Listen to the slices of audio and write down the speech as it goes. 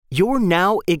You're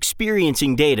now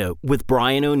experiencing data with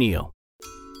Brian O'Neill.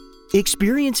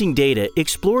 Experiencing Data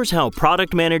explores how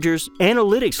product managers,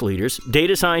 analytics leaders,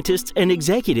 data scientists, and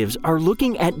executives are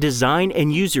looking at design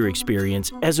and user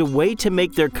experience as a way to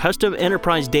make their custom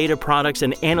enterprise data products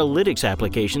and analytics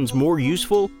applications more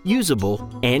useful,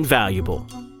 usable, and valuable.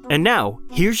 And now,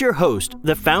 here's your host,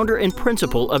 the founder and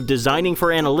principal of Designing for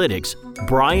Analytics,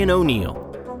 Brian O'Neill.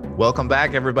 Welcome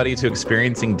back, everybody, to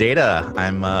Experiencing Data.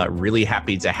 I'm really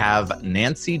happy to have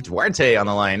Nancy Duarte on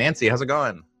the line. Nancy, how's it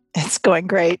going? It's going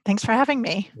great. Thanks for having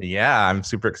me. Yeah, I'm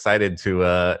super excited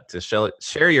to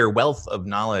share your wealth of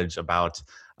knowledge about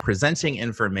presenting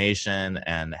information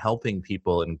and helping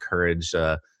people encourage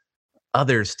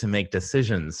others to make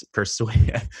decisions,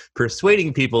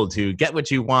 persuading people to get what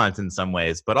you want in some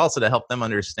ways, but also to help them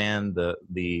understand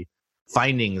the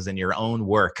findings in your own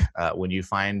work. When you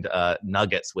find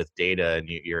nuggets with data and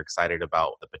you're excited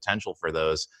about the potential for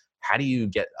those, how do you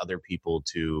get other people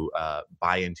to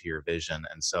buy into your vision?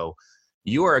 And so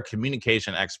you are a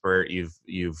communication expert.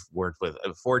 You've worked with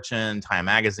Fortune, Time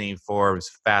Magazine, Forbes,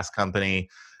 Fast Company,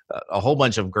 a whole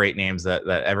bunch of great names that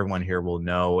everyone here will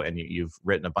know. And you've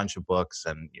written a bunch of books,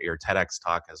 and your TEDx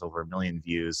talk has over 1 million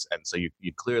views. And so you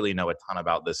clearly know a ton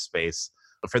about this space.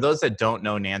 But for those that don't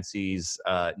know Nancy's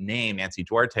name, Nancy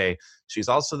Duarte, she's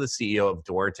also the CEO of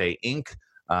Duarte Inc.,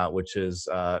 which is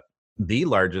the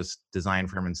largest design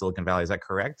firm in Silicon Valley. Is that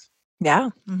correct? Yeah.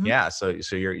 Mm-hmm. Yeah. So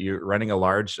you're running a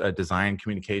large design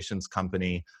communications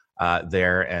company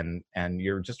there, and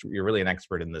you're really an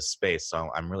expert in this space. So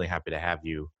I'm really happy to have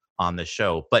you on the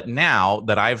show. But now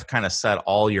that I've kind of said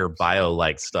all your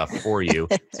bio-like stuff for you,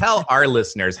 tell our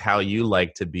listeners how you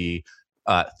like to be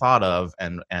thought of,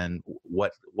 and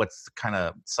what's the kind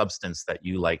of substance that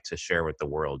you like to share with the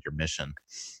world, your mission.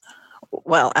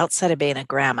 Well, outside of being a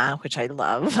grandma, which I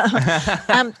love,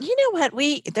 you know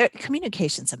what?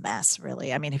 Communication's a mess,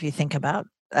 really. I mean, if you think about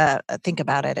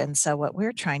it. And so what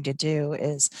we're trying to do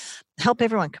is help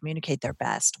everyone communicate their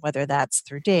best, whether that's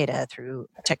through data, through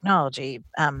technology,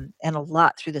 and a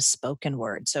lot through the spoken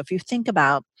word. So if you think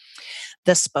about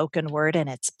the spoken word and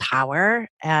its power,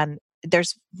 and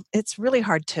it's really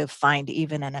hard to find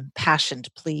even an impassioned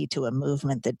plea to a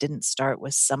movement that didn't start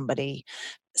with somebody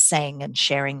saying and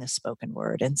sharing the spoken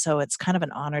word. And so it's kind of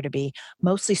an honor to be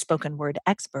mostly spoken word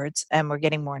experts. And we're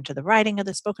getting more into the writing of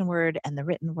the spoken word and the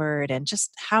written word, and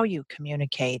just how you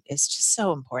communicate is just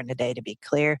so important today, to be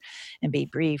clear and be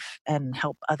brief and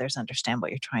help others understand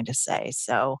what you're trying to say.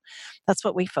 So that's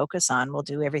what we focus on. We'll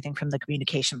do everything from the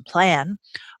communication plan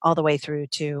all the way through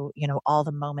to, all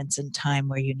the moments in time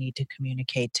where you need to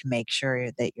communicate to make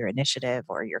sure that your initiative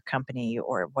or your company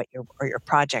or your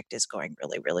project is going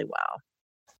really, really well.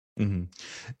 Mm-hmm.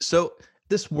 So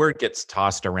this word gets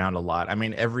tossed around a lot. I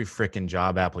mean, every freaking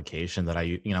job application that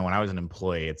when I was an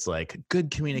employee, it's like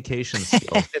good communication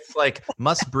skills. It's like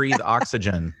must breathe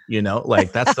oxygen,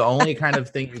 like that's the only kind of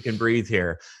thing you can breathe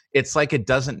here. It's like it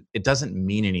doesn't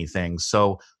mean anything.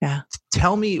 So yeah.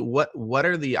 Tell me what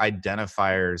are the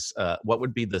identifiers? What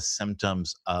would be the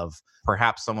symptoms of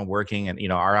perhaps someone working?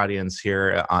 And our audience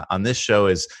here on this show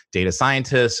is data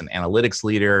scientists and analytics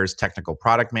leaders, technical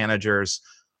product managers.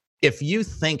 If you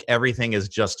think everything is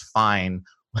just fine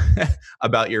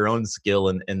about your own skill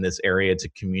in this area to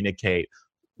communicate,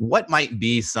 what might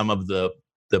be some of the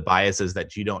biases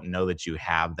that you don't know that you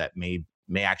have that may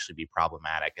actually be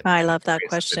problematic? I love that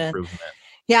question.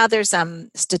 Yeah, there's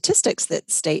statistics that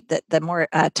state that the more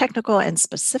technical and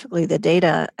specifically the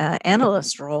data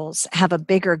analyst roles have a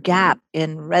bigger gap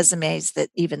in resumes that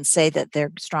even say that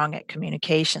they're strong at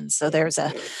communication. So there's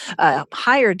a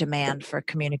higher demand for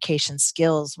communication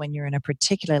skills when you're in a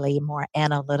particularly more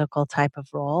analytical type of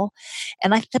role.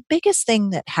 And the biggest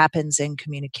thing that happens in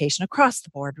communication across the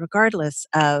board, regardless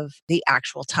of the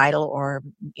actual title or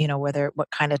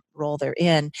what kind of role they're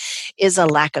in, is a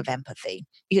lack of empathy.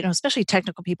 Especially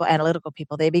technical people, analytical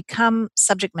people, they become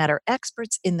subject matter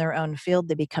experts in their own field.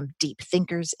 They become deep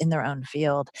thinkers in their own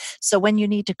field. So when you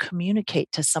need to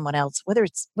communicate to someone else, whether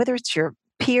it's your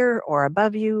peer or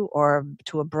above you or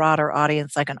to a broader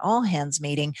audience, like an all hands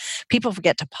meeting, people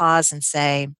forget to pause and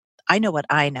say, I know what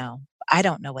I know. I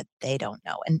don't know what they don't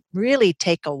know. And really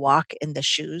take a walk in the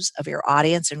shoes of your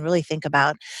audience and really think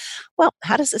about, well,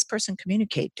 how does this person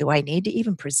communicate? Do I need to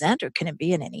even present, or can it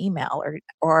be in an email?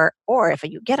 Or if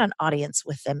you get an audience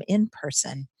with them in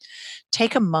person,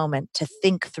 take a moment to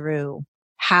think through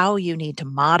how you need to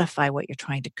modify what you're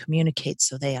trying to communicate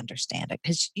so they understand it.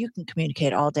 Because you can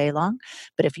communicate all day long,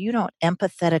 but if you don't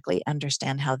empathetically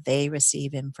understand how they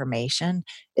receive information,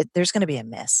 there's going to be a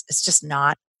miss. It's just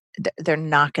not they're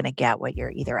not going to get what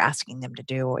you're either asking them to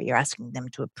do, or you're asking them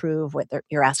to approve, what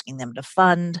you're asking them to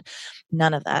fund.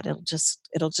 None of that. It'll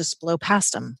just blow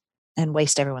past them and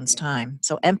waste everyone's time.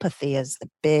 So empathy is the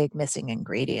big missing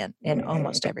ingredient in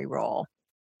almost every role.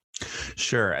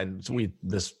 Sure. And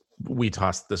we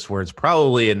tossed this word's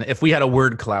probably, and if we had a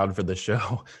word cloud for the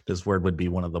show, this word would be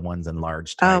one of the ones in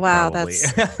large type. Oh, wow. Probably.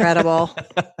 That's incredible.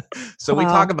 So we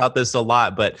talk about this a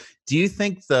lot, but do you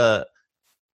think on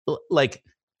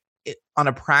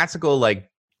a practical, like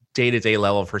day-to-day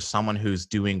level, for someone who's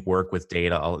doing work with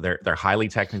data, they're highly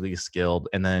technically skilled,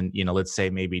 and then, let's say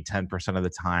maybe 10% of the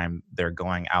time they're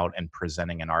going out and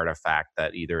presenting an artifact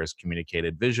that either is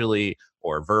communicated visually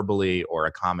or verbally or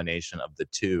a combination of the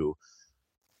two,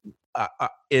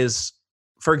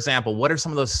 for example, what are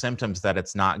some of those symptoms that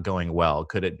it's not going well?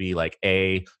 Could it be like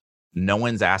no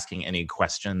one's asking any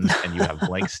questions and you have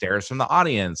blank stares from the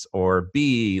audience, or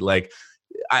B, like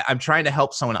I'm trying to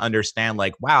help someone understand,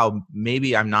 like, wow,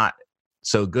 maybe I'm not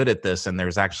so good at this and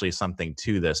there's actually something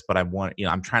to this, but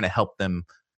I'm trying to help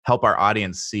our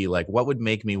audience see, like, what would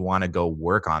make me want to go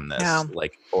work on this? Yeah.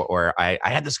 Like, or I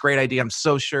had this great idea. I'm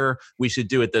so sure we should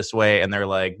do it this way. And they're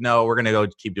like, no, we're going to go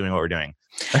keep doing what we're doing.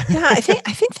 Yeah, I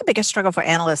think the biggest struggle for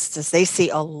analysts is they see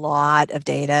a lot of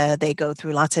data. They go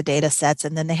through lots of data sets,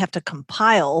 and then they have to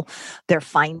compile their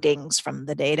findings from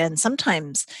the data. And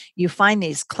sometimes you find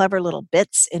these clever little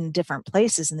bits in different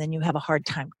places, and then you have a hard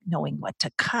time knowing what to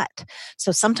cut.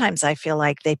 So sometimes I feel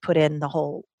like they put in the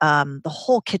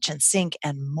whole kitchen sink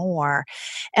and more.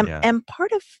 And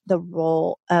part of the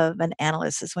role of an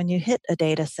analyst is when you hit a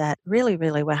data set, really,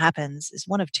 really what happens is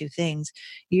one of two things.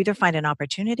 You either find an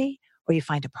opportunity, or you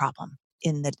find a problem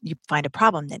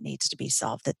that needs to be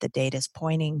solved, that the data is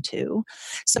pointing to.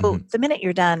 So the minute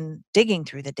you're done digging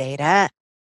through the data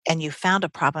and you found a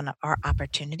problem or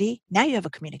opportunity, now you have a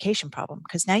communication problem,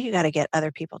 because now you got to get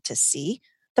other people to see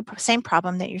the same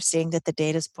problem that you're seeing, that the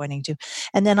data is pointing to.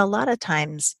 And then a lot of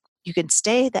times you can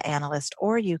stay the analyst,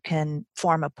 or you can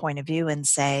form a point of view and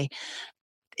say,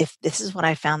 if this is what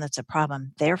I found that's a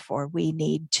problem, therefore we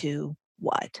need to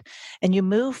what? And you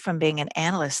move from being an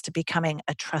analyst to becoming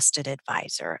a trusted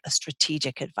advisor, a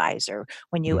strategic advisor,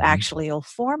 when you actually will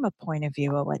form a point of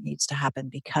view of what needs to happen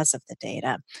because of the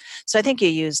data. So I think you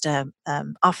used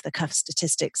off-the-cuff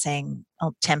statistic saying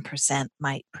 10%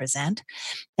 might present.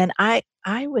 And I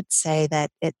would say that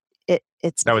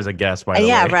it's that was a guess, by the way.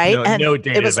 Yeah, right. No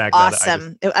data it was back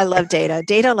awesome. I love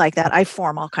data like that. I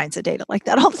form all kinds of data like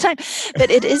that all the time.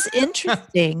 But it is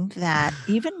interesting that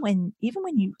even when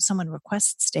someone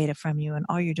requests data from you and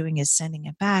all you're doing is sending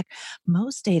it back,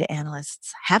 most data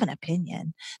analysts have an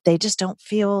opinion. They just don't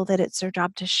feel that it's their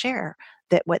job to share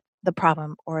that what the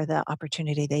problem or the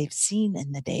opportunity they've seen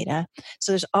in the data.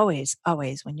 So there's always,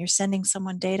 when you're sending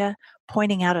someone data,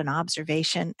 pointing out an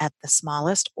observation at the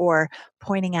smallest, or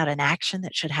pointing out an action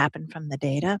that should happen from the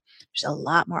data, there's a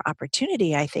lot more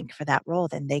opportunity, I think, for that role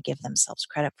than they give themselves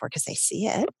credit for, because they see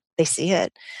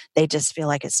it. They just feel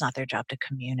like it's not their job to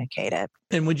communicate it.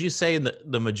 And would you say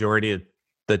the majority of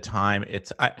the time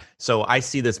I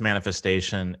see this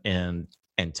manifestation in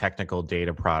technical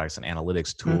data products and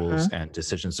analytics tools and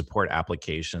decision support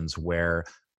applications, where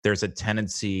there's a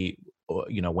tendency,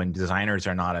 when designers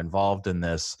are not involved in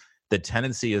this, the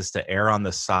tendency is to err on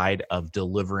the side of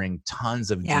delivering tons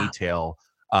of detail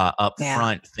up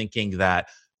front, thinking that,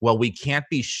 well, we can't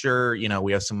be sure,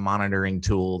 we have some monitoring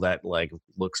tool that like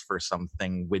looks for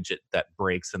something widget that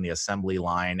breaks in the assembly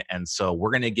line. And so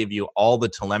we're going to give you all the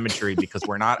telemetry because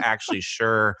we're not actually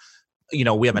sure,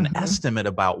 we have an estimate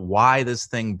about why this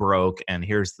thing broke and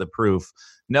here's the proof.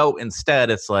 No, instead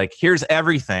it's like, here's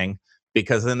everything,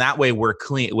 because then that way we're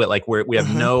clean. We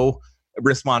have no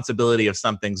responsibility if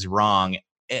something's wrong.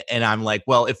 And I'm like,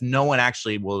 well, if no one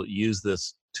actually will use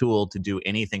this tool to do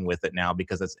anything with it now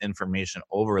because it's information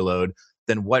overload,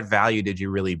 then what value did you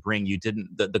really bring? You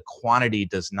didn't, the quantity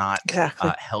does not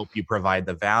help you provide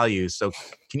the value. So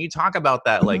can you talk about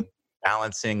that, like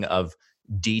balancing of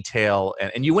detail?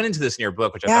 And you went into this in your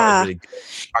book, which I thought was really good.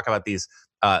 You talk about these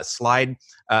slide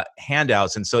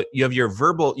handouts. And so you have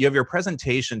your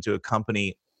presentation to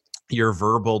accompany your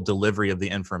verbal delivery of the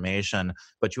information,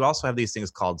 but you also have these things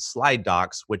called slide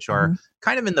docs, which are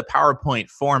kind of in the PowerPoint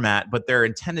format, but they're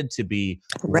intended to be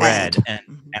read. And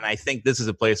I think this is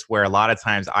a place where a lot of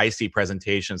times I see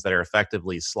presentations that are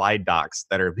effectively slide docs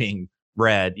that are being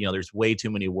read. There's way too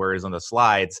many words on the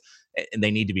slides, and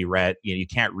they need to be read. You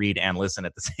can't read and listen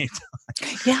at the same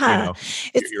time. Yeah,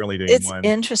 it's You're only doing it's one.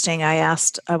 interesting. I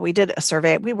asked, we did a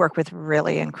survey. We work with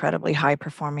really incredibly high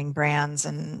performing brands,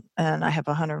 and I have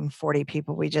 140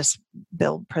 people. We just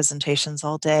build presentations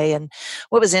all day. And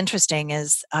what was interesting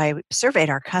is I surveyed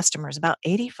our customers. About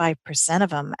 85% of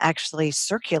them actually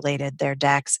circulated their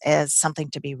decks as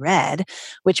something to be read,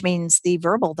 which means the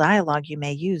verbal dialogue you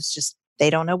may use just they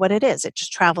don't know what it is. It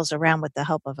just travels around with the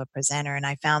help of a presenter. And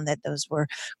I found that those were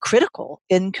critical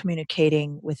in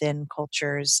communicating within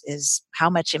cultures, is how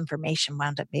much information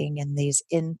wound up being in these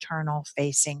internal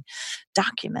facing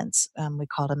documents. We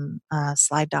call them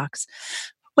slide docs.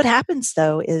 What happens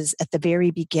though is at the very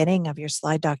beginning of your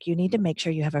slide doc, you need to make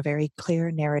sure you have a very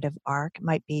clear narrative arc. It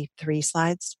might be 3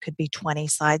 slides, could be 20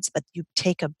 slides, but you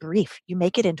take a brief, you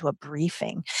make it into a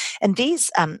briefing. And these,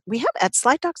 we have at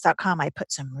slidedocs.com, I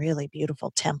put some really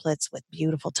beautiful templates with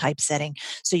beautiful typesetting.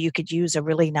 So you could use a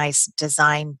really nice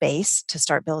design base to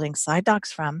start building slide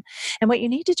docs from. And what you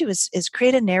need to do is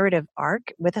create a narrative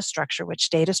arc with a structure, which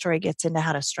Data Story gets into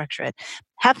how to structure it.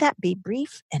 Have that be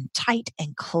brief and tight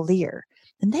and clear.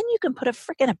 And then you can put a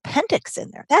freaking appendix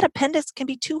in there. That appendix can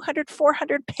be 200,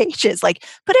 400 pages. Like,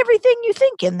 put everything you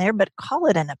think in there, but call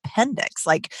it an appendix.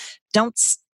 Like, don't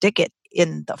stick it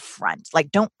in the front. Like,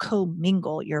 don't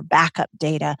commingle your backup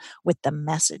data with the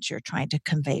message you're trying to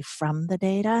convey from the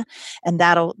data. And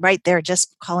that'll, right there,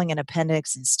 just calling an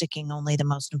appendix and sticking only the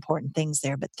most important things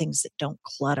there, but things that don't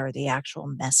clutter the actual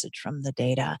message from the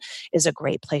data, is a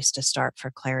great place to start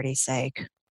for clarity's sake.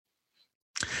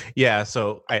 Yeah,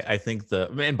 so I think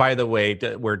and by the way,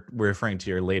 we're referring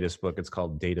to your latest book. It's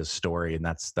called Data Story, and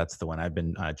that's the one I've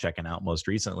been checking out most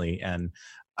recently. And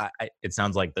it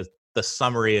sounds like the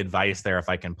summary advice there, if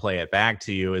I can play it back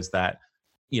to you, is that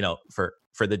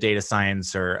for the data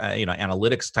science or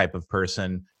analytics type of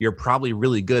person, you're probably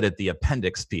really good at the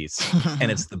appendix piece, and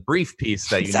it's the brief piece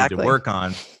that you need to work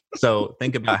on. So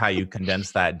think about how you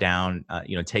condense that down.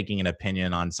 Taking an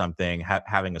opinion on something,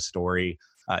 having a story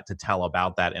to tell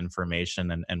about that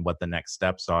information and what the next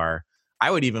steps are. I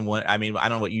would even want, I don't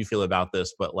know what you feel about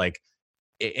this, but like,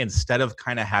 instead of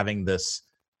kind of having this,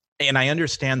 and I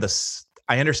understand the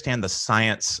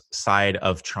science side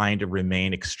of trying to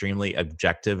remain extremely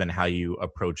objective in how you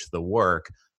approach the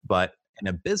work, but in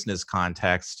a business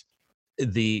context,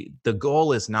 the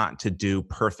goal is not to do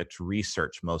perfect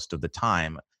research most of the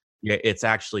time. It's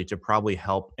actually to probably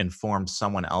help inform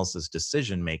someone else's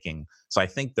decision making. So I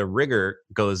think the rigor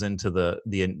goes into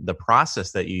the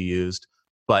process that you used.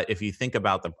 But if you think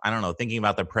about thinking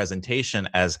about the presentation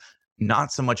as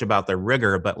not so much about the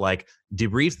rigor, but like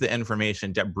debrief the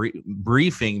information,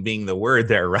 briefing being the word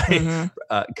there, right?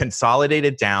 Mm-hmm. Consolidate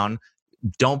it down.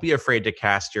 Don't be afraid to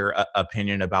cast your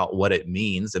opinion about what it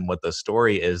means and what the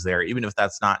story is there, even if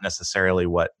that's not necessarily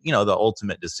what, the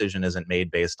ultimate decision isn't made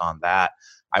based on that.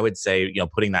 I would say,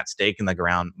 putting that stake in the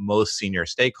ground, most senior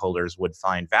stakeholders would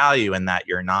find value in that.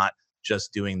 You're not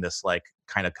just doing this like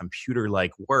kind of computer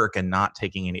like work and not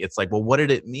taking any, it's like, well, what did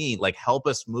it mean? Like, help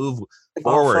us move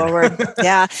forward.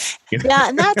 Yeah. Yeah.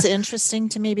 And that's interesting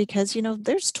to me because,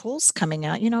 there's tools coming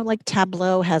out, like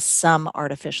Tableau has some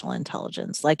artificial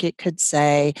intelligence. Like, it could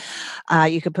say,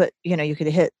 you could put, you could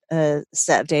hit a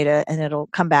set of data and it'll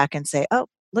come back and say, oh,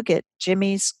 look at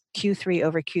Jimmy's Q3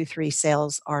 over Q3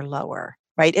 sales are lower,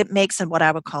 right? It makes what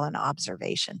I would call an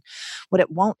observation. What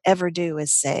it won't ever do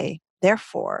is say,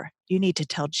 therefore, you need to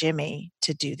tell Jimmy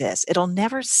to do this. It'll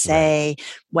never say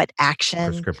what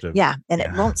action. Prescriptive. Yeah. And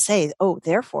it won't say, oh,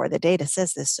 therefore the data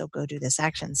says this, so go do this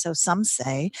action. So some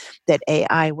say that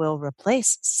AI will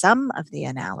replace some of the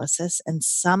analysis and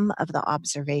some of the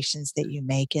observations that you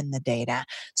make in the data.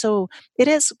 So it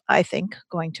is, I think,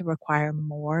 going to require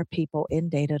more people in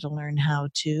data to learn how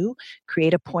to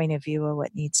create a point of view of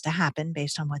what needs to happen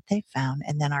based on what they found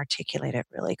and then articulate it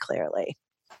really clearly.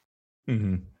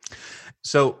 Mm-hmm.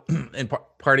 So, in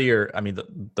part of your,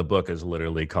 the book is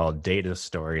literally called Data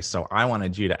Story. So I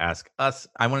wanted you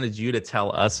to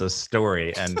tell us a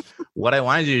story. And what I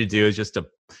wanted you to do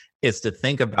is to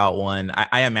think about one.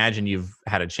 I imagine you've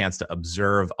had a chance to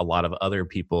observe a lot of other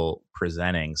people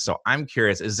presenting. So I'm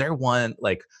curious, is there one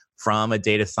like from a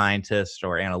data scientist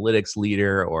or analytics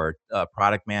leader or a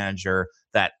product manager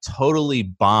that totally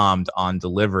bombed on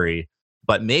delivery,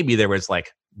 but maybe there was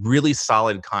like really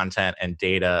solid content and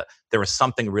data. There was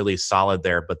something really solid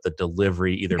there, but the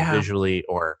delivery, either visually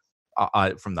or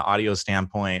from the audio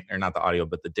standpoint, or not the audio,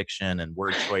 but the diction and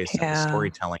word choice and the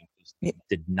storytelling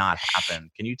did not happen.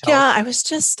 Can you tell us? Yeah, I was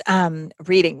just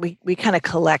reading. We kind of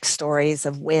collect stories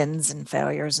of wins and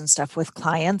failures and stuff with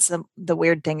clients. The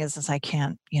weird thing is I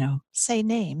can't, say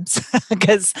names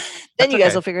because then That's you guys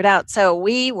okay. will figure it out. So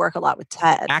we work a lot with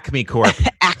TED. Acme Corp.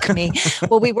 Acme.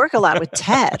 Well, we work a lot with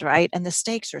TED, right? And the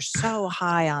stakes are so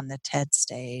high on the TED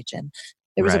stage. And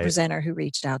there was a Right. presenter who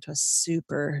reached out to us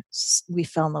we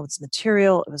fell in love with his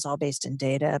material. It was all based in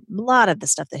data. A lot of the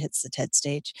stuff that hits the TED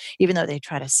stage, even though they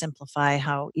try to simplify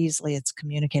how easily it's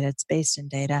communicated, it's based in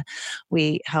data.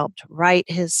 We helped write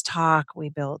his talk. We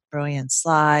built brilliant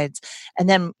slides. And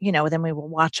then, then we will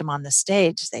watch him on the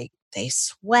stage. They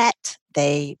sweat.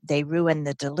 They ruin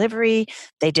the delivery.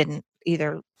 They didn't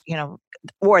either,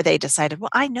 or they decided, well,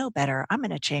 I know better. I'm going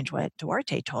to change what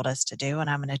Duarte told us to do, and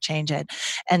I'm going to change it.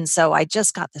 And so I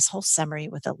just got this whole summary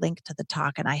with a link to the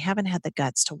talk, and I haven't had the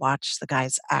guts to watch the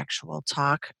guy's actual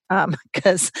talk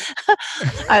because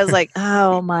I was like,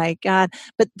 oh my God.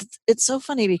 But it's so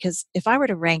funny because if I were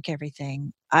to rank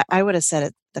everything, I would have said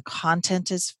it, the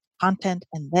content is content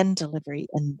and then delivery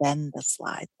and then the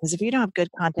slides. Because if you don't have good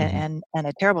content Mhm. and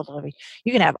a terrible delivery,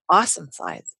 you can have awesome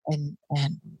slides and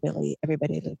really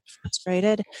everybody looks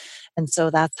frustrated. And so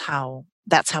that's how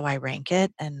I rank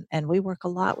it. And we work a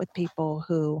lot with people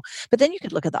who, but then you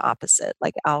could look at the opposite,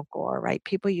 like Al Gore, right?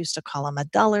 People used to call him a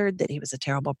dullard, that he was a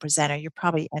terrible presenter. You're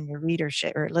probably, and your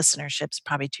readership or listenership's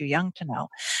probably too young to know.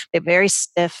 They're very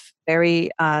stiff, very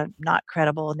not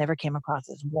credible, never came across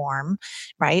as warm,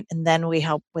 right? And then we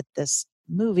help with this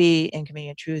movie,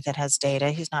 Inconvenient Truth, that has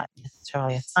data. He's not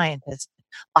necessarily a scientist,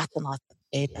 lots and lots of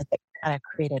data that kind of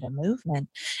created a movement.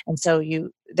 And so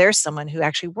there's someone who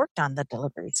actually worked on the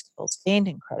delivery skills, gained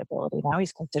in credibility. Now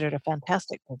he's considered a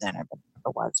fantastic presenter, but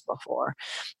never was before.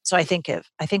 So I think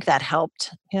that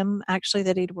helped him actually,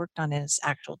 that he'd worked on his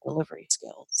actual delivery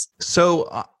skills.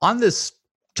 So on this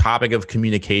topic of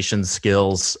communication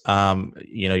skills, I'm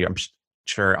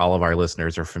sure all of our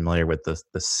listeners are familiar with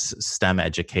the STEM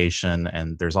education,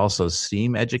 and there's also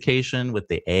STEAM education with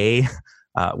the A,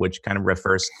 which kind of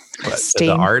refers to the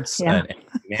STEAM, arts yeah. and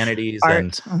humanities.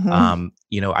 Art. And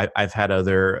I've had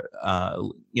other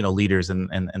leaders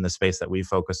in the space that we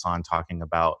focus on talking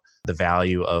about the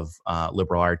value of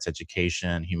liberal arts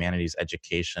education, humanities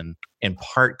education, in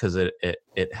part because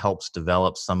it helps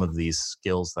develop some of these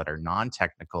skills that are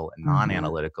non-technical and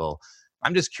non-analytical.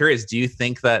 I'm just curious, do you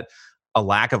think that a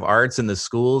lack of arts in the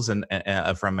schools and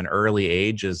from an early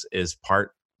age is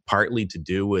partly to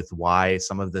do with why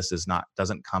some of this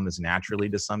doesn't come as naturally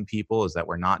to some people? Is that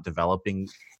we're not developing?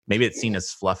 Maybe it's seen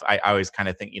as fluff. I always kind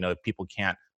of think, if people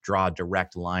can't draw a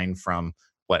direct line from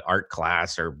what art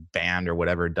class or band or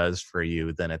whatever does for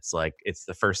you, then it's like it's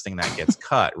the first thing that gets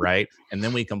cut, right? And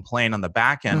then we complain on the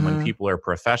back end when people are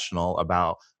professional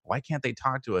about, why can't they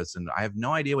talk to us? And I have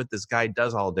no idea what this guy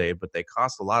does all day, but they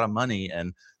cost a lot of money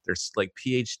and there's like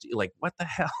PhD, like what the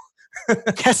hell?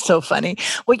 That's so funny.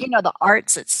 Well, the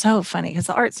arts, it's so funny because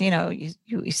the arts,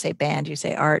 you say band, you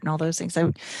say art and all those things.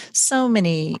 So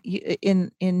many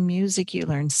in music, you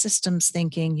learn systems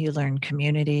thinking, you learn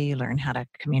community, you learn how to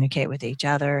communicate with each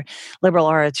other. Liberal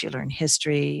arts, you learn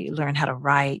history, you learn how to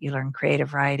write, you learn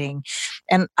creative writing.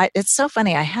 And it's so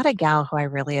funny. I had a gal who I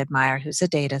really admire who's a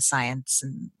data science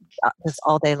and does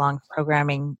all day long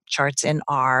programming charts in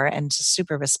R and just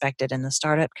super respected in the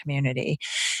startup community.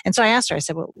 And so I asked her, I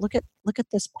said, well, look at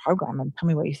this program and tell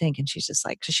me what you think. And she's just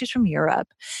like, because she's from Europe,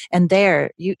 and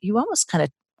there you almost kind of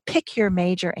pick your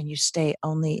major and you stay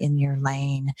only in your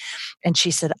lane. And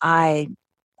she said, I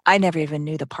never even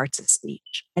knew the parts of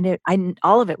speech.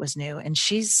 All of it was new. And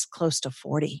she's close to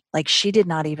 40. Like she did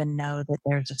not even know that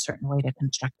there's a certain way to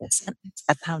construct a sentence.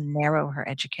 That's how narrow her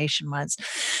education was.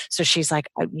 So she's like,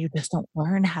 you just don't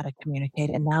learn how to communicate.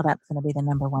 And now that's going to be the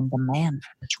number one demand for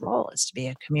this role, is to be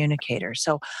a communicator.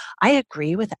 So I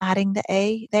agree with adding the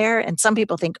A there. And some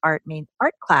people think art means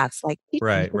art class, like teaching to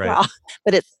Right. draw.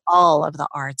 But it's all of the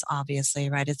arts, obviously,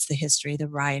 right? It's the history, the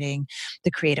writing,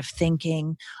 the creative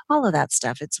thinking, all of that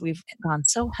stuff. We've gone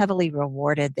so heavily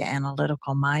rewarded the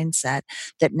analytical mindset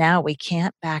that now we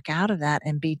can't back out of that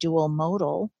and be dual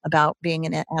modal about being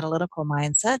an analytical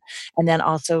mindset and then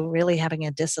also really having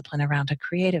a discipline around a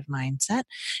creative mindset.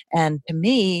 And to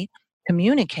me,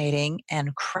 communicating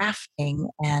and crafting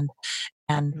and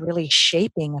really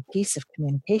shaping a piece of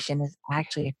communication is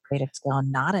actually a creative skill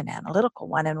and not an analytical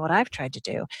one. And what I've tried to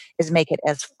do is make it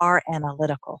as far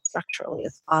analytical structurally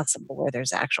as possible, where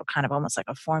there's actual kind of almost like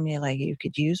a formula you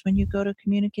could use when you go to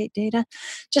communicate data,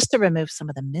 just to remove some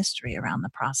of the mystery around the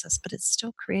process, but it's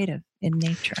still creative in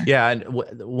nature. Yeah. And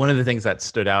one of the things that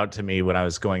stood out to me when I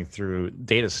was going through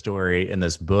Data Story in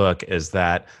this book is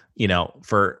that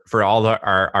for all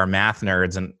our math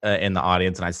nerds and in the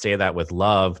audience, and I say that with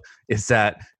love, is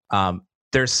that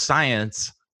there's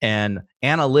science and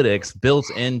analytics built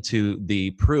into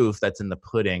the proof that's in the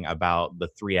pudding about the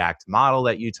 3-act model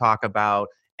that you talk about.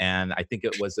 And I think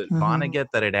it was at Vonnegut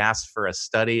that had asked for a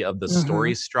study of the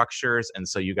story structures. And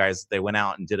so they went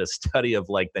out and did a study of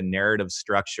like the narrative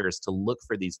structures to look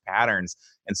for these patterns.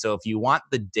 And so if you want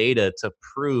the data to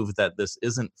prove that this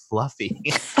isn't fluffy,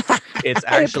 it's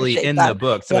actually in the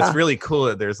book. So it's really cool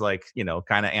that there's like,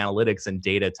 kind of analytics and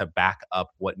data to back up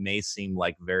what may seem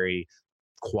like very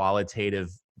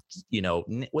qualitative,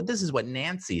 this is what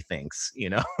Nancy thinks,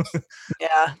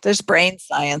 Yeah, there's brain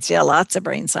science. Yeah, lots of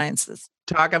brain science.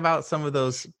 Talk about some of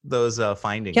those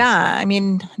findings. Yeah, I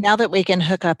mean, now that we can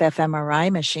hook up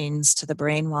fMRI machines to the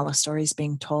brain while a story is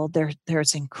being told,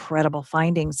 there's incredible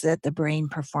findings that the brain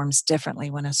performs differently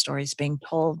when a story is being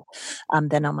told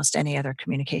than almost any other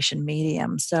communication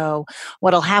medium. So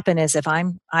what'll happen is if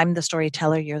I'm the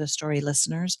storyteller, you're the story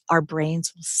listeners, our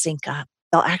brains will sync up.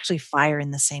 They'll actually fire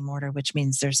in the same order, which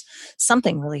means there's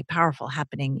something really powerful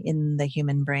happening in the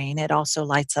human brain. It also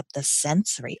lights up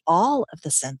all of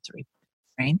the sensory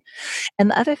brain.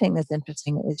 And the other thing that's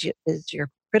interesting is your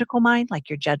critical mind, like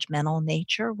your judgmental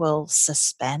nature, will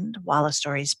suspend while a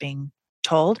story is being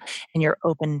told, and you're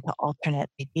open to alternate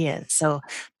ideas. So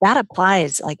that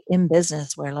applies like in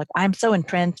business where like I'm so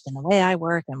entrenched in the way I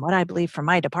work and what I believe for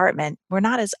my department, we're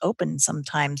not as open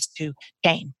sometimes to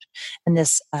change. And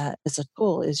this as a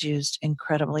tool is used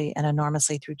incredibly and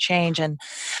enormously through change. And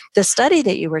the study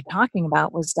that you were talking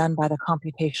about was done by the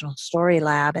Computational Story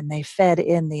Lab, and they fed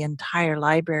in the entire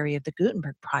library of the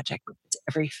Gutenberg Project, which is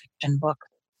every fiction book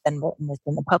been written that's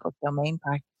in the public domain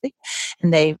practically.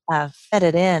 And they fed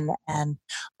it in and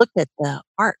looked at the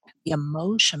arc, the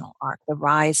emotional arc, the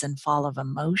rise and fall of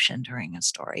emotion during a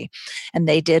story. And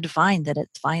they did find that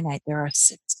it's finite. There are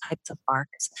 6 types of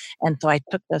arcs. And so I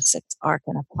took those 6 arc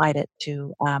and applied it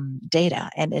to data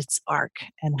and its arc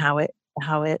and how it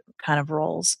kind of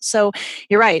rolls. So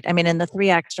you're right. I mean, in the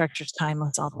 3-act structure is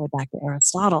timeless all the way back to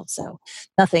Aristotle. So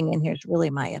nothing in here is really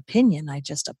my opinion. I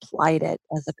just applied it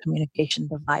as a communication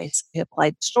device. I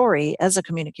applied story as a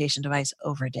communication device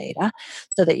over data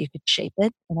so that you could shape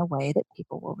it in a way that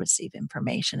people will receive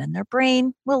information and their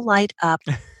brain will light up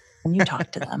when you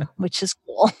talk to them, which is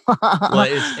cool. Well,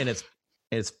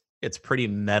 it's pretty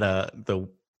meta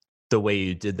the way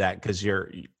you did that, because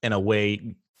you're in a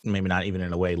way, maybe not even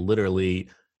in a way, literally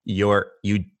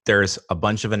there's a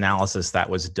bunch of analysis that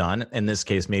was done. In this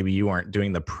case, maybe you weren't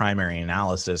doing the primary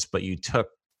analysis, but you took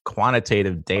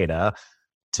quantitative data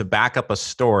to back up a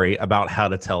story about how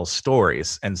to tell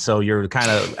stories. And so you're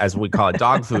kind of, as we call it,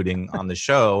 dog fooding on the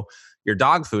show, you're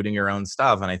dog fooding your own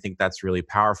stuff. And I think that's really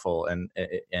powerful. And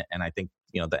I think,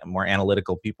 the more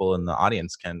analytical people in the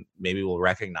audience will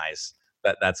recognize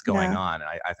that's going on. And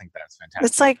I think that's fantastic.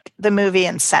 It's like the movie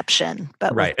Inception,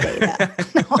 but with data.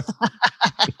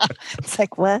 It's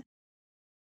like, what?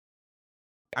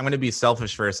 I'm going to be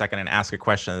selfish for a second and ask a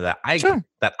question that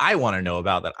I want to know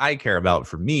about, that I care about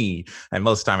for me. And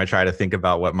most of the time I try to think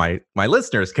about what my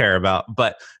listeners care about.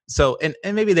 But so, and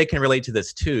maybe they can relate to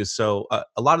this too. So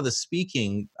a lot of the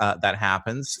speaking that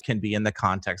happens can be in the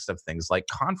context of things like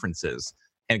conferences.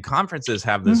 And conferences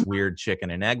have this weird chicken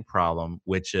and egg problem,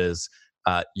 which is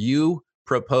you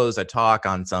propose a talk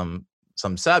on some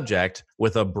subject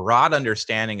with a broad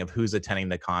understanding of who's attending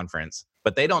the conference,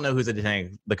 but they don't know who's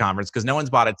attending the conference because no one's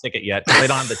bought a ticket yet. They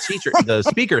don't have the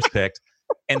speakers picked.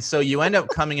 And so you end up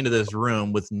coming into this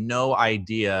room with no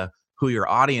idea who your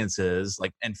audience is.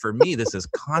 And for me, this is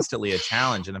constantly a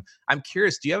challenge. And I'm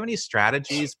curious, do you have any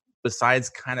strategies besides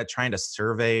kind of trying to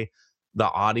survey the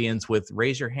audience with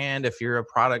raise your hand if you're a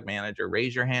product manager,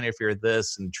 raise your hand if you're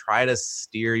this, and try to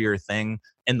steer your thing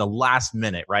in the last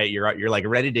minute, right? You're like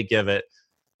ready to give it.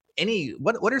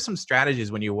 What are some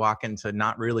strategies when you walk into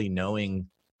not really knowing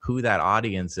who that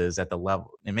audience is at the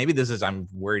level? And maybe I'm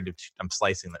worried I'm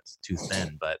slicing this too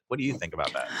thin, but what do you think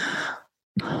about that?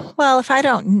 Well, if I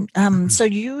don't, so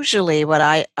usually what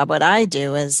I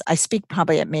do is I speak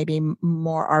probably at maybe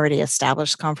more already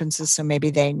established conferences, so maybe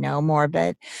they know more.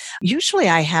 But usually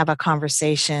I have a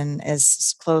conversation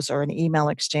as close, or an email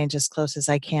exchange as close as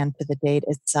I can to the date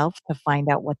itself to find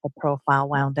out what the profile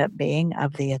wound up being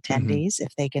of the attendees,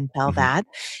 if they can tell that.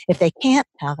 If they can't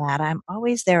tell that, I'm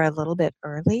always there a little bit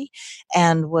early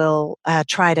and will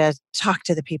try to talk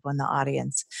to the people in the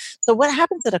audience. So what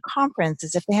happens at a conference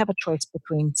is if they have a choice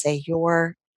between, say,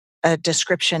 your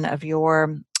description of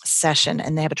your session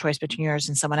and they have a choice between yours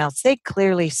and someone else, they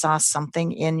clearly saw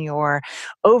something in your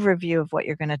overview of what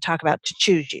you're going to talk about to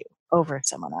choose you over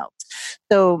someone else.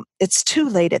 So it's too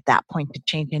late at that point to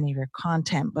change any of your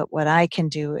content. But what I can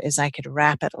do is I could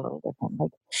wrap it a little different.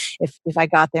 Like if I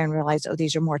got there and realized, oh,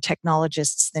 these are more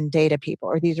technologists than data people,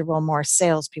 or these are well more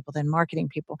salespeople than marketing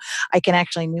people, I can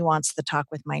actually nuance the talk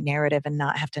with my narrative and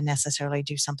not have to necessarily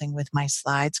do something with my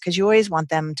slides, because you always want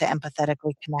them to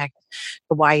empathetically connect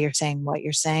to why you're saying what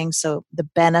you're saying. So the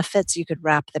benefits, you could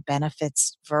wrap the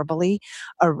benefits verbally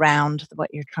around what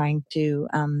you're trying to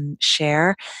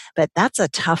share. But that's a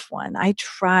tough one. I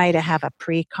try to have a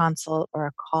pre-consult or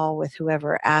a call with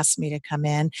whoever asks me to come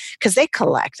in, because they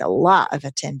collect a lot of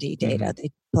attendee data. Mm-hmm.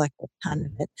 They collect a ton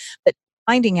of it. But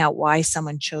finding out why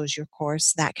someone chose your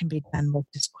course, that can be done with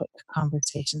just quick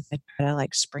conversations. I try to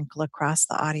like sprinkle across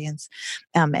the audience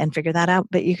and figure that out.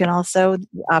 But you can also,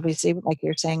 obviously, like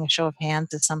you're saying, a show of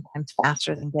hands is sometimes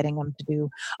faster than getting them to do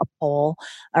a poll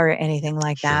or anything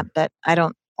like Sure. that. But I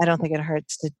don't think it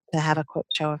hurts to have a quick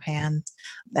show of hands.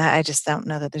 I just don't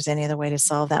know that there's any other way to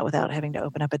solve that without having to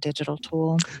open up a digital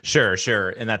tool. Sure.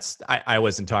 And that's, I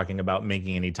wasn't talking about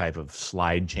making any type of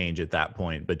slide change at that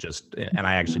point, but just, and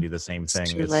I actually do the same It's thing.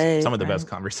 too Is late, some of the right? best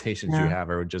conversations you Yeah. have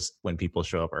are just when people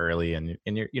show up early and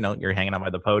you're hanging out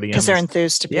by the podium. Because they're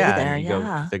enthused to be Yeah. there. And you go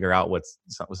Yeah. figure out what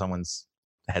someone's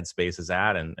headspace is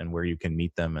at and where you can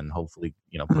meet them and hopefully,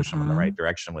 push them in the right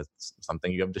direction with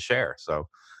something you have to share.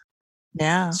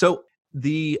 Yeah. So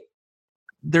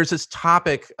there's this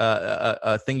topic,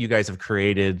 a thing you guys have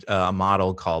created, a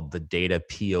model called the data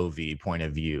POV, point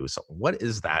of view. So what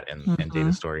is that in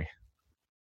Data Story?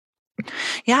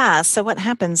 Yeah. So what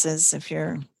happens is if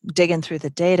you're digging through the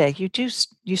data, you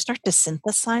start to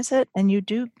synthesize it, and you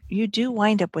do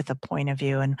wind up with a point of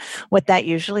view. And what that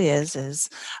usually is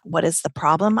what is the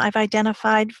problem I've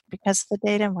identified because of the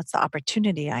data, and what's the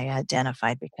opportunity I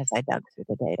identified because I dug through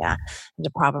the data. There's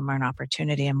a problem or an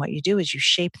opportunity, and what you do is you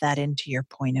shape that into your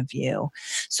point of view.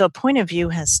 So a point of view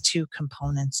has two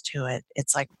components to it.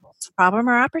 It's like, what's the problem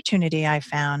or opportunity I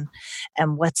found,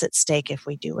 and what's at stake if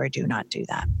we do or do not do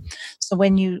that. So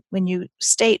when you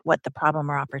state what the problem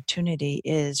or opportunity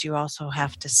is, you also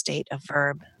have to state a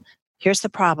verb. Here's the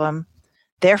problem,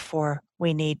 therefore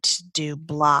we need to do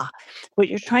blah. What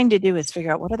you're trying to do is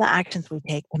figure out what are the actions we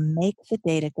take to make the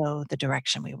data go the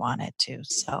direction we want it to.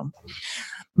 So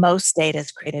most data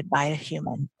is created by a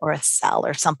human or a cell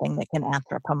or something that can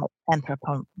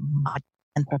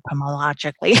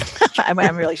anthropomologically,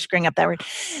 I'm really screwing up that word.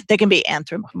 They can be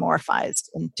anthropomorphized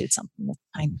into something that's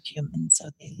kind of human. So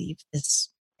they leave this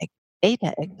like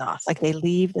data exhaust, like they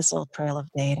leave this little trail of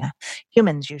data.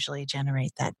 Humans usually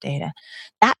generate that data.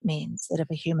 That means that if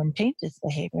a human changes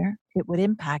behavior, it would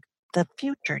impact the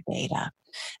future data.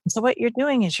 And so what you're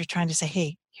doing is you're trying to say,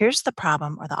 hey, here's the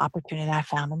problem or the opportunity I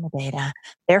found in the data.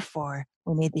 Therefore,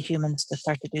 we need the humans to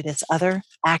start to do this other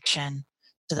action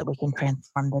so that we can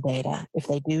transform the data. If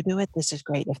they do it, this is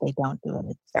great. If they don't do it,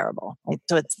 it's terrible. Right?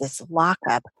 So it's this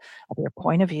lockup of your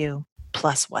point of view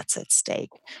plus what's at stake.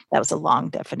 That was a long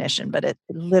definition, but it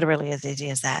literally is easy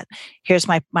as that. Here's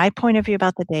my point of view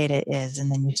about the data is,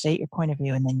 and then you state your point of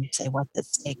view, and then you say what's at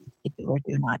stake if you do or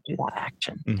do not do that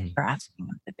action you're asking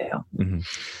them to do.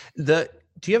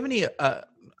 Do you have any,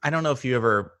 I don't know if you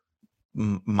ever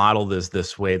model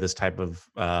this way, this type of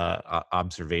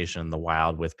observation in the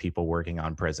wild with people working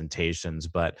on presentations,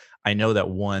 but I know that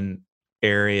one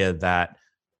area that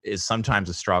is sometimes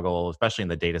a struggle, especially in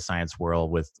the data science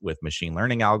world with machine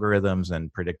learning algorithms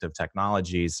and predictive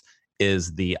technologies,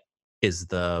 is the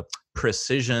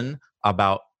precision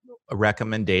about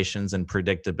recommendations and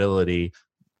predictability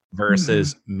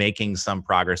versus making some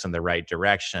progress in the right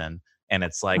direction. And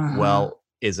it's like, well,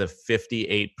 is a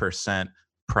 58%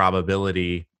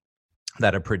 probability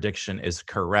that a prediction is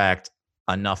correct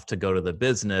enough to go to the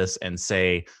business and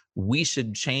say, we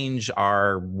should change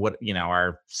our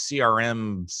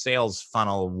CRM sales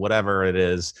funnel, whatever it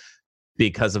is,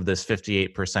 because of this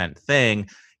 58% thing.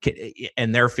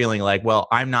 And they're feeling like, well,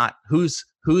 I'm not, whose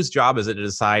job is it to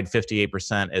decide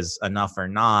 58% is enough or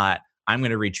not? I'm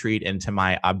going to retreat into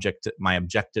my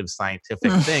objective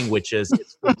scientific thing, which is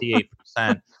it's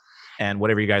 58%. And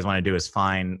whatever you guys want to do is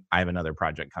fine. I have another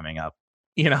project coming up.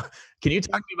 Can you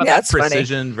talk to me about that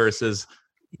precision funny. Versus,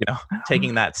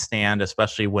 taking that stand,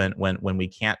 especially when we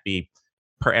can't be,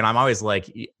 and I'm always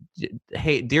like,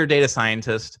 hey, dear data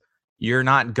scientist, you're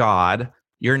not God.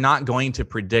 You're not going to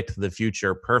predict the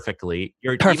future perfectly.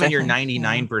 Even your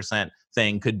 99%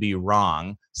 thing could be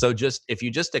wrong. So if you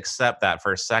just accept that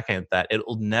for a second, that it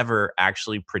will never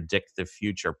actually predict the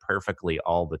future perfectly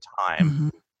all the time,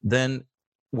 then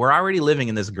we're already living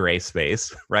in this gray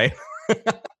space, right?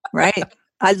 Right.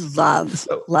 I love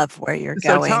where you're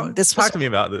going. Talk to me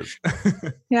about this.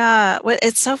 Yeah, well,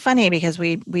 it's so funny because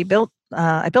we built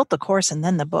I built the course and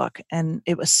then the book, and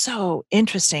it was so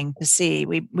interesting to see.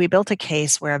 We built a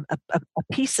case where a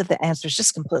piece of the answer is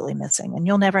just completely missing, and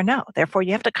you'll never know. Therefore,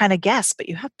 you have to kind of guess, but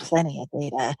you have plenty of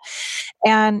data.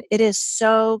 And it is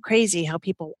so crazy how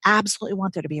people absolutely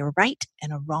want there to be a right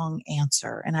and a wrong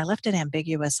answer. And I left it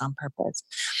ambiguous on purpose.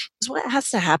 Because what has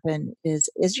to happen is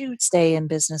as you stay in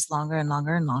business longer and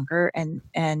longer and longer, and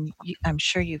I'm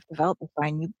sure you've developed this,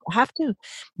 Brian, you have to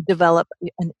develop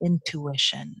an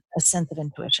intuition, a sense of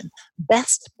intuition.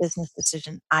 Best business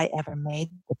decision I ever made,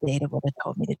 the data would have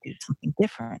told me to do something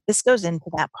different. This goes into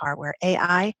that part where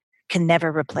AI can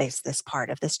never replace this part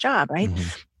of this job, right?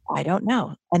 Mhm. I don't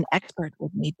know. An expert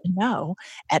would need to know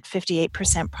at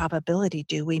 58% probability,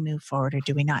 do we move forward or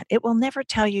do we not? It will never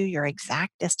tell you your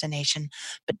exact destination,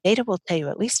 but data will tell you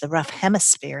at least the rough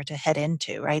hemisphere to head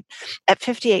into, right? At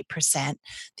 58%,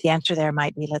 the answer there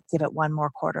might be, let's give it one more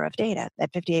quarter of data.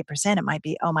 At 58%, it might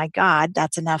be, oh my God,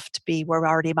 that's enough to be, we're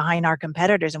already behind our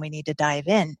competitors and we need to dive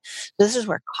in. This is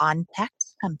where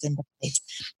context comes into place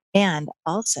and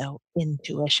also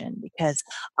intuition, because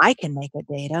I can make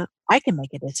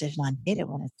a decision on data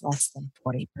when it's less than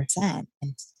 40%.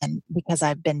 And because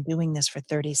I've been doing this for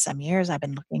 30 some years, I've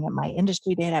been looking at my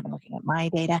industry data, I've been looking at my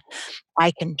data,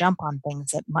 I can jump on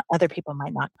things that other people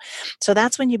might not. So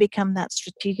that's when you become that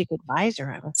strategic advisor.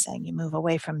 I was saying you move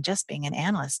away from just being an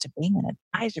analyst to being an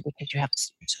advisor because you're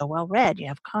so well read, you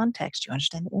have context, you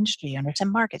understand the industry, you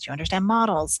understand markets, you understand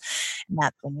models. And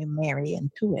that's when you marry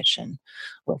intuition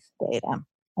with data.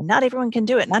 And not everyone can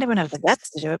do it. Not everyone has the guts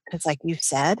to do it because, like you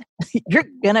said, you're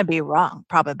going to be wrong,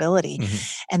 probability.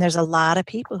 Mhm. And there's a lot of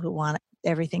people who want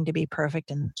everything to be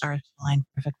perfect and the stars to align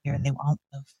perfectly or they won't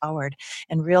move forward.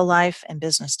 And real life and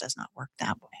business does not work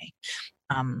that way.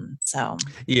 So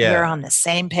we're Yeah. on the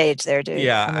same page there, dude. I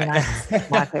Yeah. mean, that's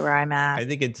exactly where I'm at. I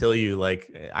think until you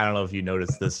like, I don't know if you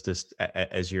noticed this just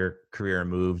as your career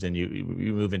moved and you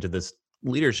move into this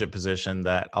leadership position,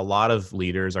 that a lot of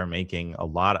leaders are making a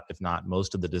lot, if not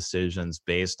most of the decisions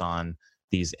based on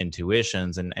these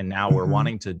intuitions. And now we're Mhm.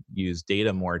 wanting to use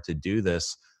data more to do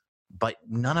this. But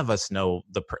none of us know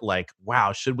like,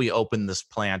 wow, should we open this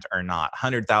plant or not?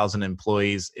 100,000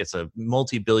 employees, it's a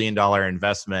multi-billion-dollar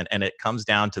investment, and it comes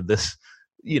down to this,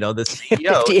 the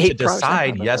CEO to 58%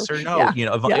 decide probability. yes or no. Yeah.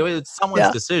 Yeah. It's someone's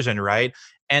Yeah. decision, right?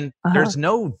 And Uh-huh.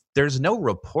 there's no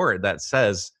report that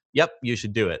says, yep, you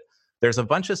should do it. There's a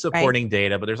bunch of Right. supporting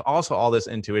data, but there's also all this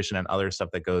intuition and other stuff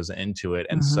that goes into it.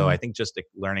 And so I Mhm. think just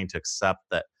learning to accept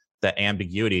that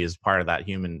ambiguity is part of that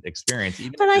human experience,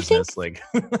 even in But I think business. Like,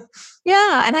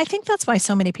 Yeah, and I think that's why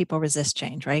so many people resist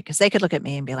change, right? Because they could look at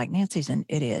me and be like, "Nancy's an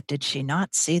idiot. Did she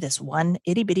not see this one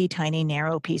itty bitty tiny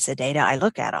narrow piece of data I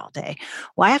look at all day?"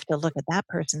 Well, I have to look at that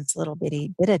person's little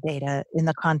bitty bit of data in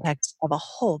the context of a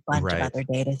whole bunch of right. other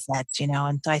data sets,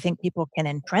 and so I think people can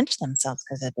entrench themselves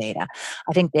because of data.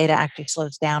 I think data actually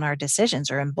slows down our decisions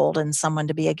or emboldens someone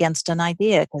to be against an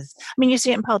idea. Because I mean, you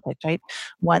see it in politics, right?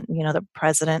 The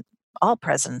president, all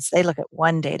presidents, they look at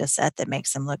one data set that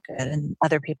makes them look good, and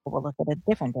other people will look at a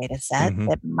different data set Mhm.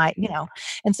 that might.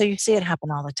 And so you see it happen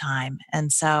all the time.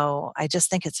 And so I just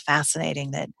think it's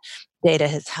fascinating that data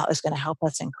is going to help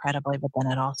us incredibly, but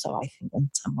then it also, I think, in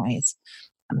some ways,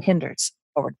 hinders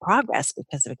forward progress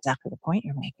because of exactly the point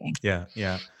you're making. Yeah,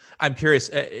 yeah. I'm curious,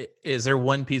 is there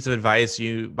one piece of advice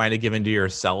you might have given to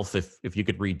yourself if you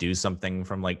could redo something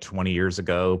from like 20 years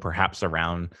ago, perhaps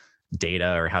around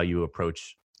data or how you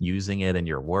approach using it in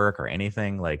your work or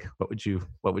anything? Like, what would you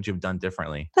have done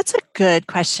differently? That's a good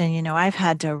question. I've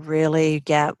had to really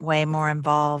get way more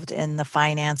involved in the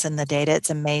finance and the data. It's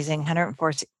amazing.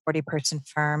 140 person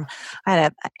firm. I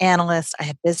had an analyst. I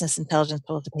had business intelligence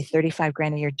tools to pay 35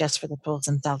 grand a year just for the tools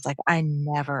themselves. Like I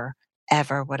never,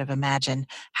 ever would have imagined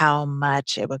how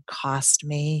much it would cost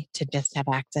me to just have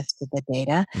access to the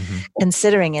data. Mhm.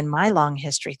 Considering in my long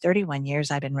history, 31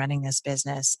 years I've been running this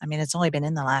business. I mean, it's only been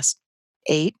in the last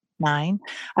 8, 9.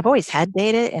 I've always had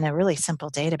data in a really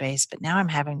simple database, but now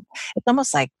it's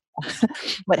almost like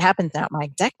what happens at my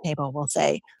exec table will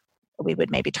say, we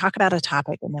would maybe talk about a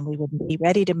topic and then we would be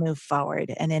ready to move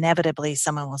forward. And inevitably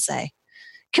someone will say,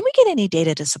 can we get any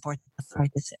data to support the right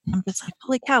decision? I'm just like,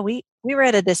 holy cow, we were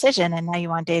at a decision and now you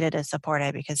want data to support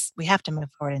it because we have to move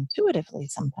forward intuitively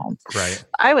sometimes. Right.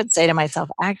 I would say to myself,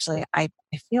 actually, I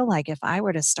feel like if I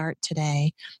were to start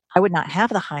today, I would not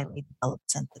have the highly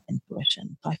developed sense of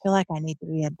intuition. So I feel like I need to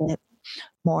be a bit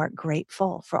more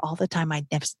grateful for all the time I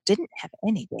didn't have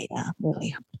any data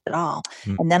really at all.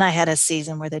 Mm. And then I had a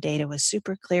season where the data was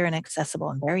super clear and accessible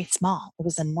and very small. It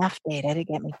was enough data to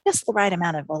get me just the right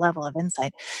amount of a level of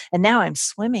insight. And now I'm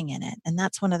swimming in it. And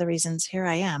that's one of the reasons here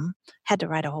I am, had to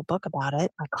write a whole book about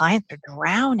it. My clients are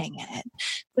drowning in it.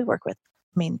 We work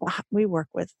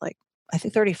with like, I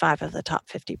think 35 of the top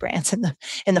 50 brands in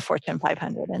the Fortune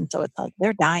 500. And so it's like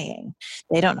they're dying.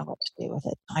 They don't know what to do with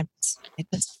it. I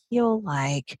just feel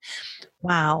like,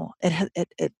 wow,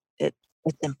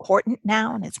 it's important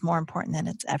now, and it's more important than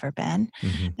it's ever been.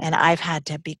 Mm-hmm. And I've had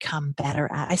to become better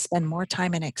at. I spend more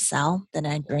time in Excel than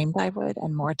I dreamed I would,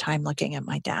 and more time looking at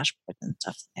my dashboard and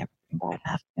stuff than I ever dreamed I'd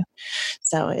have to.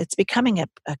 So it's becoming a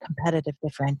competitive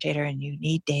differentiator, and you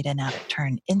need data now to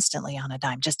turn instantly on a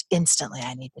dime. Just instantly,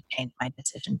 I need to change my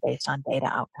decision based on data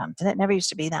outcomes, and it never used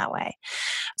to be that way.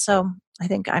 So I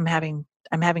think I'm having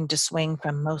to swing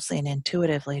from mostly an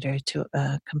intuitive leader to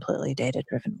a completely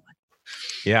data-driven one.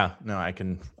 Yeah, no, I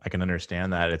can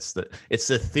understand that. It's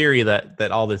the theory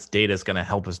that all this data is going to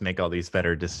help us make all these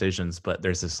better decisions, but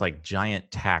there's this like giant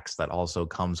tax that also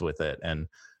comes with it. And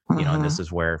and this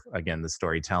is where, again, the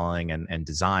storytelling and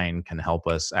design can help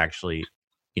us actually,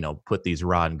 put these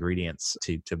raw ingredients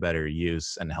to better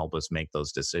use and help us make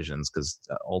those decisions. Because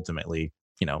ultimately,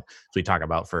 as we talk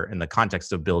about in the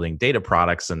context of building data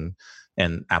products and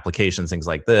applications, things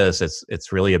like this,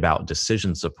 it's really about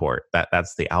decision support.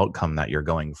 That's the outcome that you're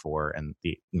going for, and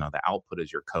the output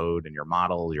is your code and your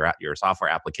model, your software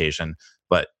application.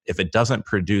 But if it doesn't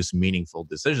produce meaningful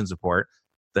decision support,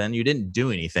 then you didn't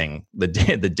do anything. The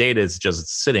data is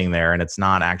just sitting there and it's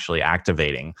not actually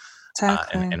activating.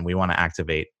 Exactly. And we want to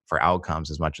activate for outcomes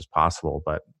as much as possible,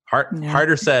 but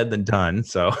harder said than done.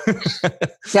 So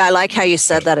yeah, I like how you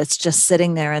said that. It's just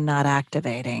sitting there and not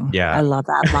activating. Yeah. I love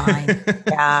that line.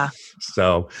 Yeah.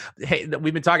 So, hey,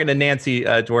 we've been talking to Nancy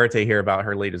Duarte here about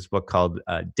her latest book called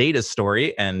Data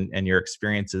Story and your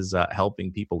experiences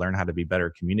helping people learn how to be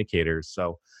better communicators.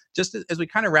 So just as we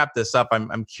kind of wrap this up,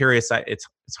 I'm curious. It's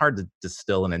hard to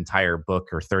distill an entire book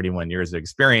or 31 years of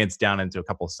experience down into a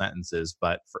couple sentences.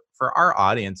 But for our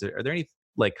audience, are there any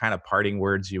like kind of parting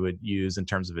words you would use in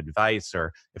terms of advice,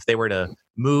 or if they were to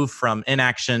move from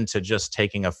inaction to just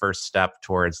taking a first step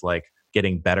towards like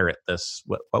getting better at this,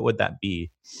 what would that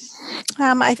be?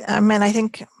 I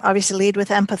think obviously lead with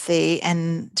empathy.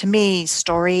 And to me,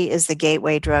 story is the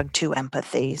gateway drug to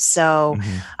empathy. So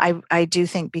I do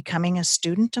think becoming a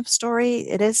student of story,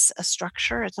 it is a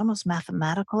structure. It's almost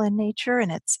mathematical in nature.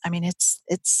 And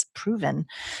it's proven.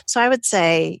 So I would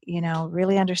say,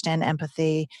 really understand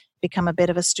empathy, become a bit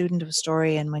of a student of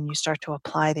story. And when you start to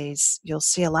apply these, you'll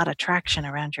see a lot of traction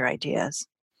around your ideas.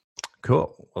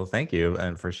 Cool. Well, thank you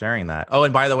and for sharing that. Oh,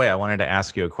 and by the way, I wanted to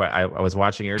ask you a question. I was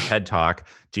watching your TED Talk.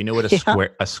 Do you know what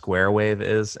a square wave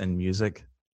is in music?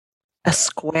 A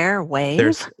square wave?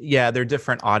 There are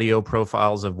different audio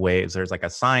profiles of waves. There's like a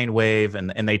sine wave,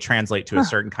 and they translate to a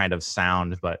certain kind of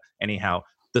sound. But anyhow,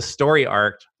 the story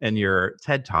arc in your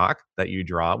TED Talk that you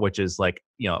draw, which is like,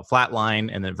 a flat line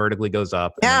and then vertically goes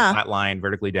up, and then flat line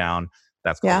vertically down.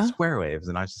 That's called square waves.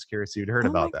 And I was just curious if you'd heard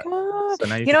about that. So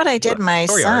now you know what I did? My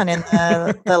son in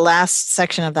the last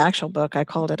section of the actual book, I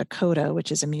called it a coda,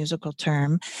 which is a musical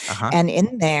term. And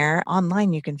in there,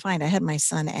 online, you can find, I had my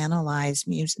son analyze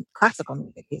classical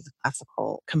music. He's a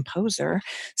classical composer.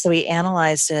 So he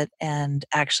analyzed it and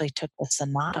actually took the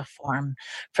sonata form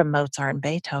from Mozart and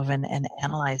Beethoven and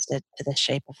analyzed it to the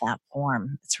shape of that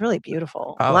form. It's really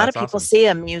beautiful. A lot of people see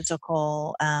a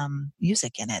musical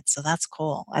music in it. So that's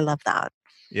cool. I love that.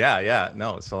 Yeah.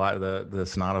 No, it's a lot of the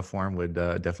sonata form would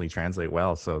definitely translate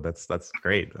well. So that's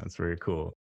great. That's very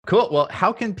cool. Cool. Well,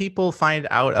 how can people find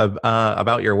out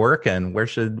about your work, and where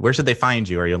should they find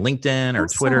you? Are you on LinkedIn or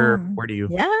Twitter? Where do you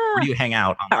hang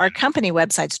out? Our company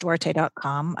website's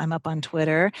duarte.com. I'm up on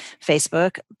Twitter,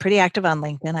 Facebook, pretty active on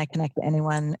LinkedIn. I connect to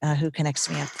anyone who connects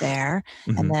me up there.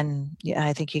 And then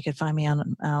I think you can find me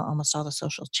on almost all the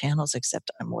social channels, except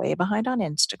I'm way behind on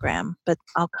Instagram, but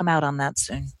I'll come out on that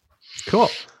soon. Cool.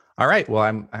 All right.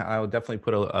 Well, I'll definitely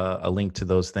put a link to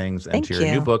those things and to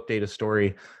your new book, Data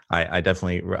Story. I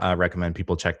definitely recommend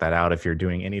people check that out if you're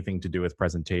doing anything to do with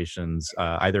presentations,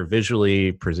 either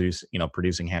visually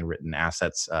producing handwritten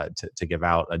assets to give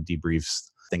out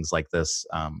debriefs, things like this.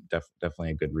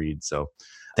 Definitely a good read. So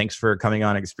thanks for coming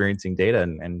on Experiencing Data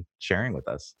and sharing with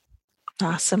us.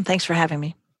 Awesome. Thanks for having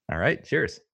me. All right.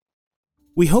 Cheers.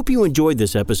 We hope you enjoyed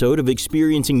this episode of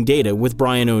Experiencing Data with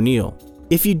Brian O'Neill.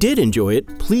 If you did enjoy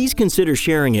it, please consider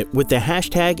sharing it with the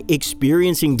hashtag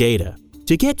ExperiencingData.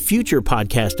 To get future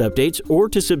podcast updates or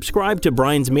to subscribe to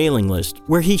Brian's mailing list,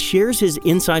 where he shares his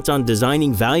insights on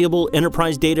designing valuable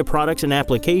enterprise data products and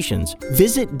applications,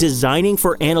 visit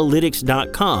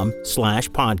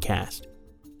designingforanalytics.com/podcast.